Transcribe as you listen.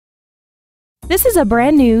This is a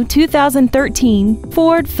brand new 2013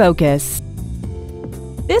 Ford Focus.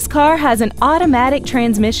 This car has an automatic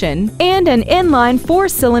transmission and an inline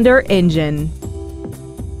 4-cylinder engine.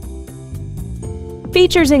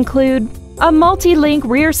 Features include a multi-link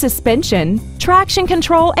rear suspension, traction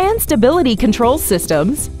control and stability control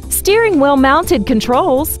systems, steering wheel mounted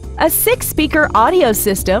controls, a 6-speaker audio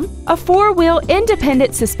system, a 4-wheel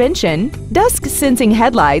independent suspension, dusk sensing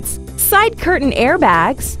headlights, side curtain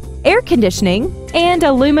airbags, air conditioning, and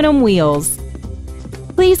aluminum wheels.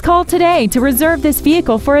 Please call today to reserve this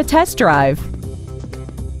vehicle for a test drive.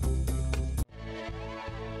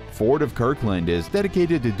 Ford of Kirkland is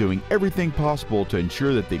dedicated to doing everything possible to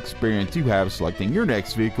ensure that the experience you have selecting your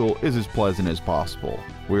next vehicle is as pleasant as possible.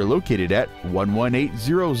 We're located at 11800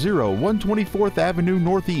 124th Avenue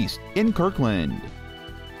Northeast in Kirkland.